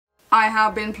I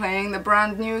have been playing the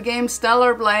brand new game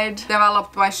Stellar Blade,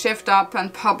 developed by Shift Up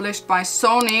and published by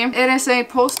Sony. It is a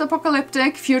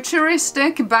post-apocalyptic,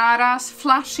 futuristic, badass,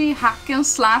 flashy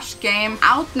hack-and-slash game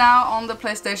out now on the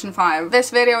PlayStation 5.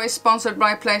 This video is sponsored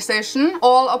by PlayStation.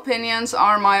 All opinions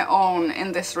are my own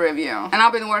in this review. And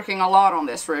I've been working a lot on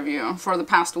this review for the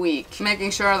past week,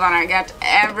 making sure that I get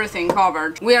everything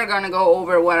covered. We are gonna go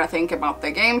over what I think about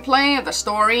the gameplay, the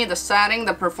story, the setting,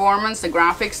 the performance, the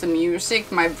graphics, the music,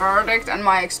 my verdict, and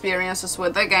my experiences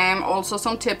with the game. Also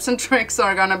some tips and tricks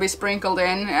are gonna be sprinkled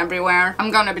in everywhere.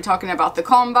 I'm gonna be talking about the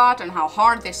combat and how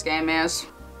hard this game is.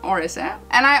 Or is it?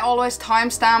 And I always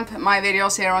timestamp my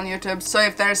videos here on YouTube, so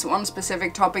if there's one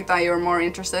specific topic that you're more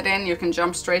interested in, you can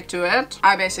jump straight to it.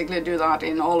 I basically do that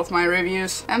in all of my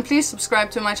reviews. And please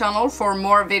subscribe to my channel for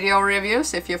more video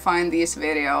reviews if you find these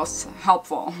videos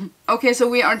helpful. Okay, so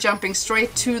we are jumping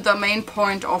straight to the main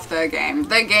point of the game,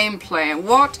 the gameplay.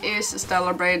 What is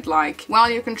Stellar Blade like? Well,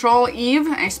 you control Eve,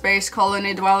 a space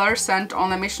colony dweller sent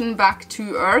on a mission back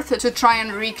to Earth to try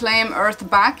and reclaim Earth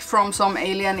back from some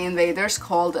alien invaders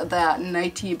called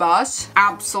the P.O.box.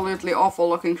 Absolutely awful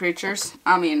looking creatures.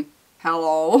 I mean,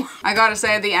 hello. I gotta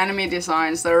say, the enemy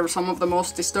designs, they're some of the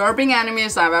most disturbing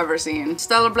enemies I've ever seen.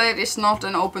 Stellar Blade is not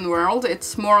an open world,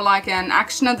 it's more like an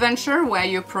action-adventure where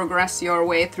you progress your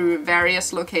way through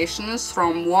various locations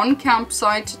from one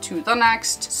campsite to the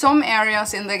next. Some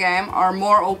areas in the game are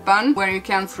more open, where you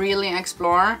can freely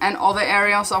explore, and other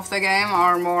areas of the game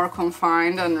are more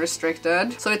confined and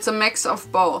restricted. So it's a mix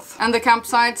of both. And the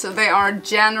campsites, they are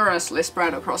generously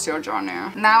spread across your journey.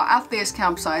 Now, at these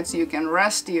campsites you can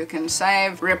rest, you can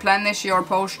save, replenish your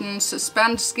potions,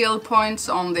 spend skill points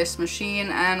on this machine,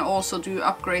 and also do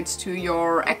upgrades to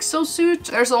your exosuit.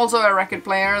 There's also a record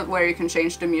player where you can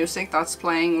change the music that's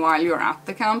playing while you're at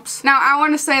the camps. Now, I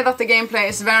want to say that the gameplay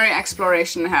is very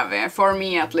exploration heavy, for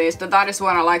me at least. That is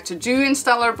what I like to do in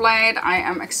Stellar Blade. I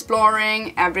am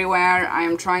exploring everywhere. I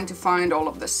am trying to find all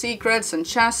of the secrets and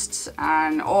chests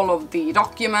and all of the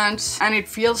documents, and it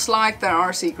feels like there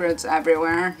are secrets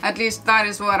everywhere. At least that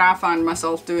is what I find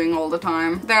myself doing all the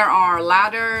time. There are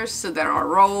ladders, there are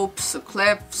ropes,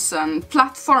 cliffs, and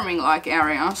platforming-like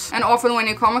areas. And often when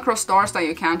you come across doors that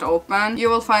you can't open, you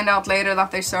will find out later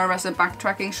that they serve as a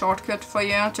backtracking shortcut for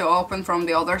you to open from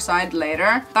the other side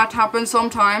later. That happens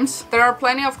sometimes. There are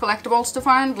plenty of collectibles to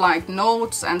find, like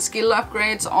notes and skill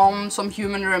upgrades on some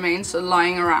human remains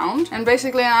lying around. And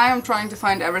basically I am trying to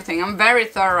find everything. I'm very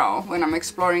thorough when I'm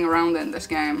exploring around in this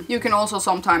game. You can also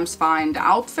sometimes find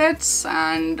outfits,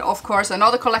 and of course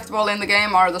another collectible in the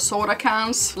game are the soda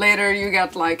cans. Later you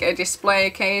get like a display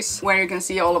case where you can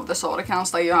see all of the soda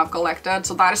cans that you have collected,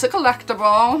 so that is a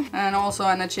collectible, and also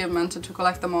an achievement to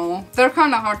collect them all. They're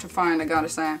kind of hard to find, I gotta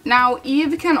say. Now,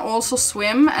 Eve can also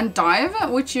swim and dive,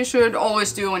 which you should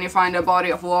always do when you find a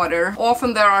body of water.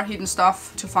 Often there are hidden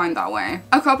stuff to find that way.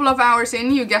 A couple of hours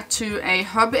in, you get to a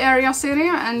hub area city,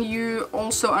 and you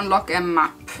also unlock a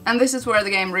map. And this is where the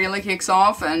game really kicks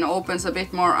off and opens a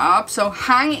bit more up, so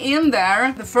hang in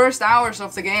there. The first hours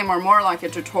of the game are more like a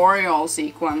tutorial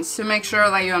sequence to make sure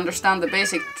that you understand the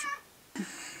basic...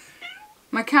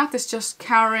 My cat is just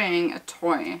carrying a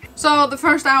toy. So the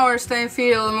first hours, they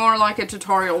feel more like a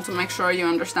tutorial to make sure you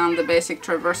understand the basic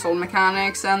traversal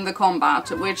mechanics and the combat,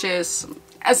 which is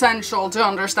essential to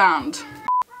understand.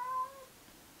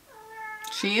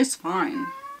 She is fine.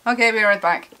 Okay, be right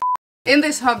back. In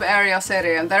this hub area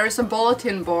city, there is a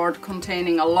bulletin board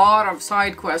containing a lot of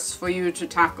side quests for you to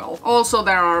tackle. Also,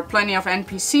 there are plenty of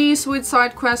NPCs with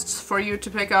side quests for you to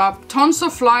pick up, tons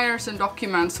of flyers and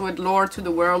documents with lore to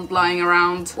the world lying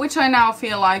around, which I now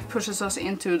feel like pushes us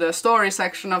into the story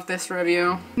section of this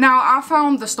review. Now, I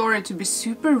found the story to be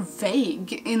super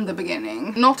vague in the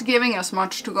beginning, not giving us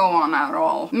much to go on at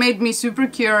all. Made me super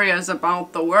curious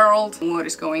about the world, what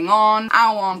is going on.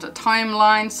 I want a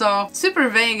timeline, so super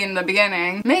vague in the beginning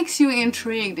makes you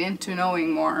intrigued into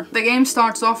knowing more. The game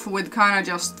starts off with kind of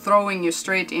just throwing you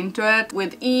straight into it,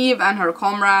 with Eve and her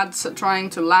comrades trying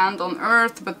to land on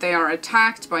Earth, but they are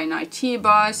attacked by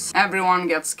P.O.box. Everyone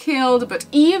gets killed, but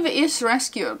Eve is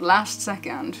rescued last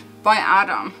second by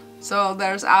Adam. So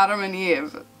there's Adam and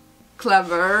Eve.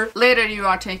 Clever. Later you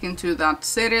are taken to that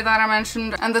city that I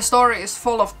mentioned, and the story is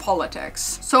full of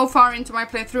politics. So far into my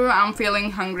playthrough, I'm feeling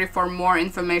hungry for more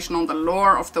information on the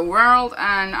lore of the world,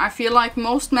 and I feel like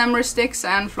most memory sticks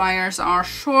and flyers are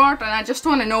short, and I just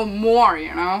want to know more,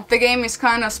 you know? The game is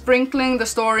kind of sprinkling the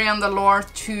story and the lore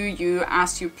to you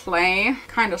as you play,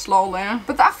 kind of slowly.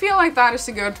 But I feel like that is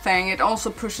a good thing. It also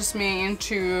pushes me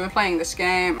into playing this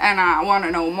game, and I want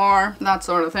to know more, that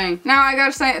sort of thing. Now, I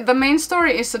gotta say, the main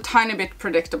story is a tiny tiny bit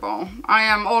predictable. I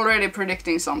am already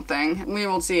predicting something. We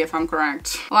will see if I'm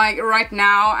correct. Like right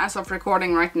now, as of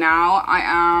recording right now, I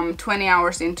am 20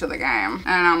 hours into the game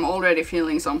and I'm already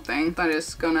feeling something that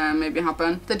is gonna maybe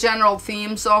happen. The general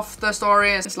themes of the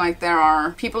story is like there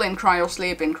are people in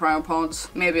cryosleep in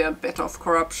cryopods, maybe a bit of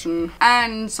corruption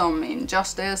and some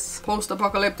injustice,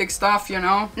 post-apocalyptic stuff, you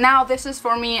know. Now this is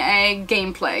for me a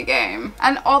gameplay game,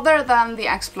 and other than the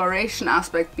exploration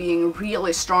aspect being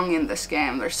really strong in this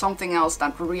game, there's something else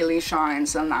that really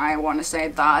shines, and I want to say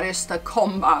that is the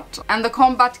combat. And the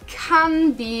combat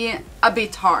can be a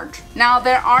bit hard. Now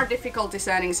there are difficulty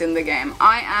settings in the game.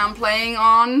 I am playing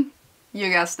on, you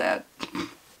guessed it,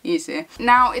 easy.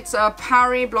 Now it's a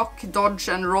parry, block, dodge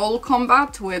and roll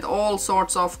combat with all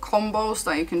sorts of combos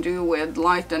that you can do with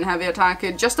light and heavy attack.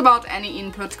 Just about any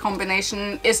input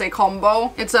combination is a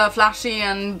combo. It's a flashy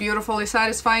and beautifully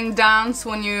satisfying dance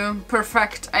when you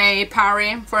perfect a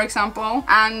parry, for example,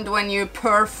 and when you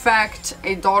perfect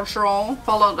a dodge roll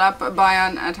followed up by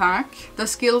an attack. The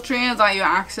skill tree that you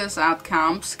access at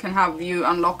camps can have you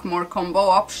unlock more combo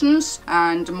options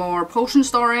and more potion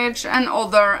storage and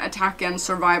other attack and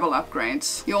survival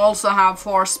upgrades. You also have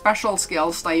 4 special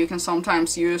skills that you can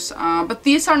sometimes use, but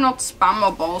these are not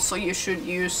spammable, so you should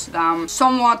use them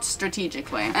somewhat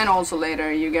strategically. And also later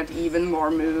you get even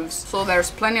more moves, so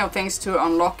there's plenty of things to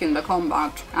unlock in the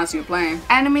combat as you play.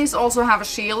 Enemies also have a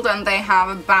shield and they have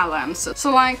a balance, so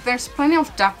like there's plenty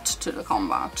of depth to the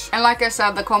combat. And like I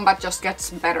said, the combat just gets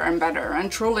better and better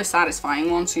and truly satisfying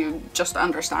once you just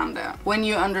understand it. When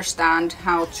you understand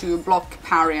how to block,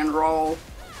 parry and roll.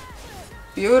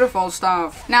 Beautiful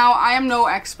stuff. Now, I am no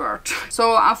expert,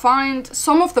 so I find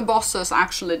some of the bosses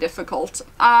actually difficult.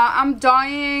 I'm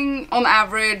dying on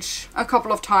average a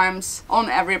couple of times on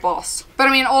every boss. But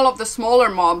I mean, all of the smaller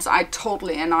mobs I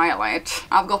totally annihilate.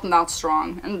 I've gotten that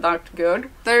strong and that good.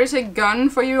 There is a gun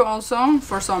for you also,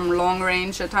 for some long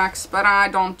range attacks, but I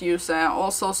don't use it.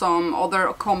 Also some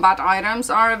other combat items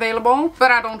are available,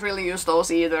 but I don't really use those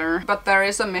either. But there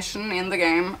is a mission in the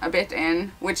game, a bit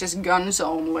in, which is guns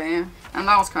only. And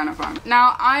that was kind of fun.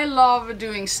 Now, I love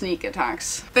doing sneak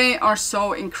attacks. They are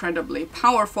so incredibly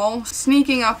powerful.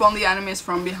 Sneaking up on the enemies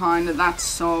from behind, that's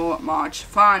so much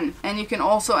fun. And you can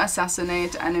also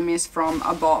assassinate enemies from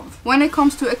above. When it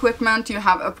comes to equipment, you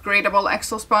have upgradable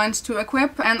exospines to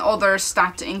equip and other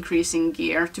stat increasing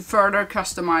gear to further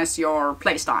customize your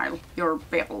playstyle, your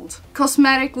build.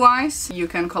 Cosmetic wise, you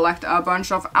can collect a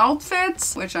bunch of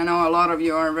outfits, which I know a lot of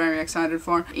you are very excited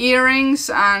for, earrings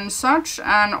and such,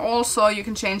 and also you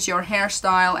can change your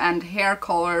hairstyle and hair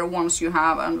color once you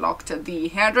have unlocked the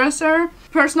hairdresser.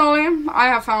 Personally, I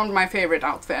have found my favorite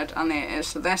outfit, and it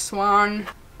is this one.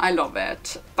 I love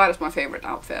it. That is my favorite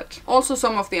outfit. Also,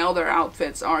 some of the other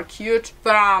outfits are cute,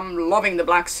 but I'm loving the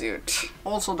black suit.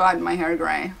 Also dyed my hair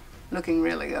gray. Looking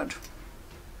really good.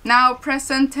 Now,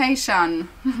 presentation.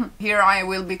 Here I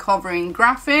will be covering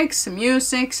graphics,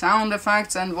 music, sound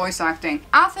effects and voice acting.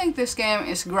 I think this game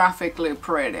is graphically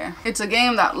pretty. It's a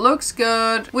game that looks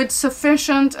good with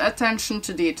sufficient attention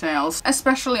to details,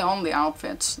 especially on the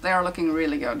outfits. They are looking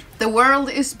really good. The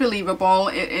world is believable.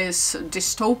 It is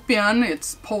dystopian.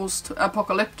 It's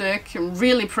post-apocalyptic,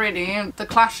 really pretty. The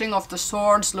clashing of the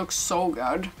swords looks so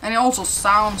good. And it also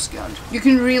sounds good. You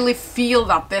can really feel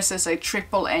that this is a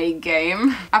AAA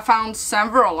game. I found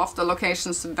several of the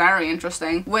locations very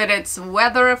interesting, with its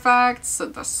weather effects,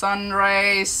 the sun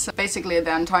rays, basically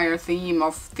the entire theme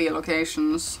of the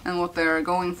locations and what they're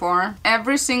going for.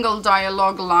 Every single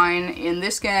dialogue line in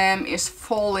this game is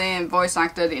fully voice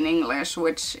acted in English,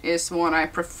 which is what I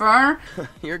prefer.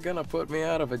 You're gonna put me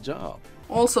out of a job.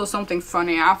 Also something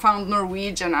funny, I found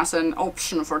Norwegian as an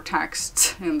option for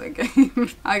text in the game.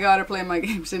 I gotta play my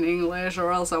games in English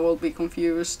or else I will be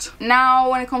confused. Now,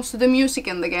 when it comes to the music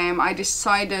in the game, I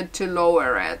decided to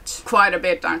lower it quite a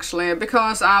bit actually,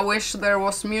 because I wish there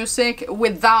was music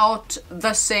without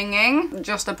the singing,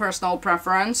 just a personal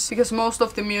preference, because most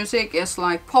of the music is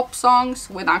like pop songs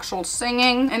with actual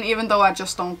singing, and even though I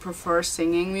just don't prefer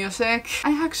singing music,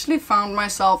 I actually found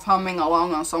myself humming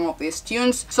along on some of these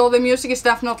tunes, so the music is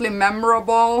definitely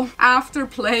memorable. After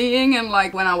playing and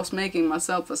like when I was making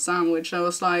myself a sandwich, I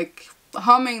was like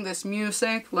humming this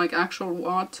music like actual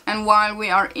what. And while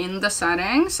we are in the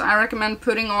settings, I recommend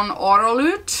putting on auto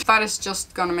loot. That is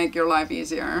just gonna make your life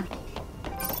easier.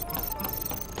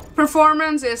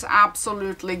 Performance is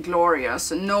absolutely glorious,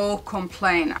 no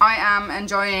complaint. I am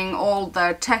enjoying all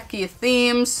the techie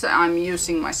themes. I'm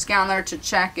using my scanner to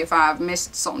check if I've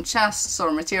missed some chests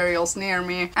or materials near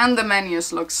me, and the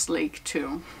menus look sleek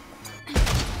too.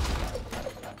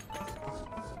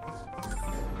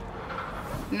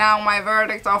 Now my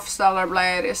verdict of Stellar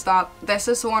Blade is that this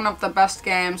is one of the best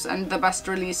games and the best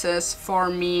releases for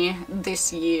me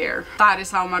this year. That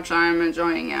is how much I am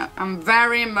enjoying it. I'm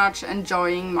very much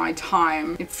enjoying my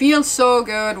time. It feels so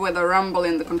good with a rumble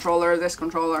in the controller, this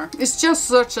controller. It's just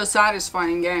such a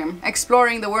satisfying game.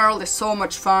 Exploring the world is so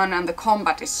much fun and the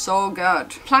combat is so good.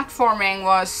 Platforming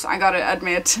was, I gotta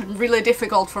admit, really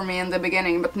difficult for me in the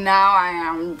beginning, but now I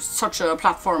am such a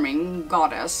platforming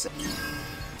goddess.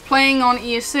 Playing on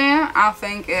easy, I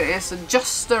think it is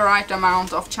just the right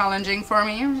amount of challenging for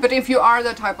me. But if you are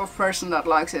the type of person that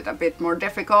likes it a bit more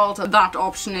difficult, that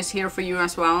option is here for you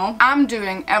as well. I'm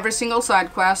doing every single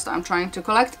side quest, I'm trying to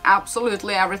collect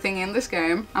absolutely everything in this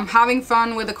game. I'm having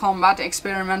fun with the combat,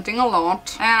 experimenting a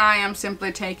lot, and I am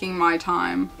simply taking my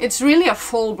time. It's really a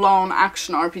full-blown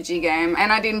action RPG game,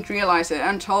 and I didn't realize it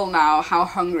until now how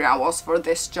hungry I was for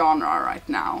this genre right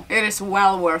now. It is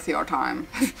well worth your time.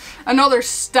 Another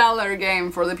stellar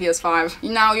game for the PS5.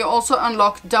 Now you also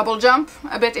unlock double jump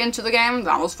a bit into the game,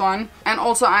 that was fun. And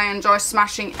also I enjoy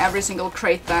smashing every single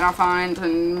crate that I find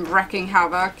and wrecking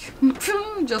havoc.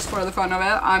 Just for the fun of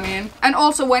it, I mean. And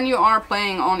also when you are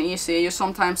playing on easy, you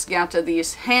sometimes get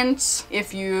these hints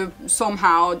if you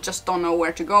somehow just don't know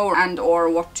where to go and or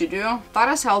what to do. That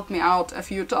has helped me out a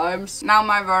few times. Now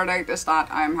my verdict is that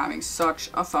I'm having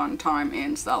such a fun time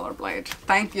in Stellar Blade.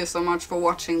 Thank you so much for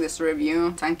watching this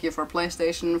review. Thank you for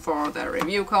PlayStation for the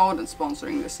review code and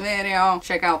sponsoring this video.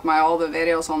 Check out my other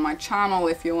videos on my channel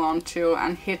if you want to,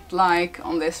 and hit like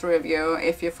on this review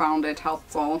if you found it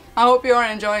helpful. I hope you are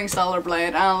enjoying Stellar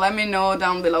Blade, and let me know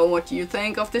down below what you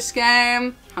think of this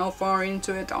game. How far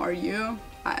into it are you?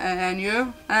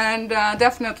 And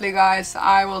definitely guys,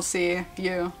 I will see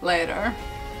you later.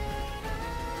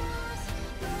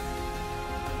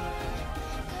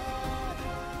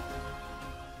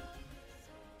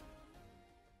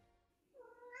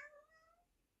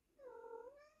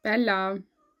 Bella.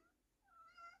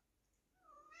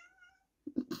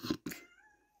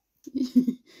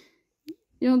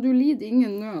 Ja, du lider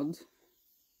ingen nød.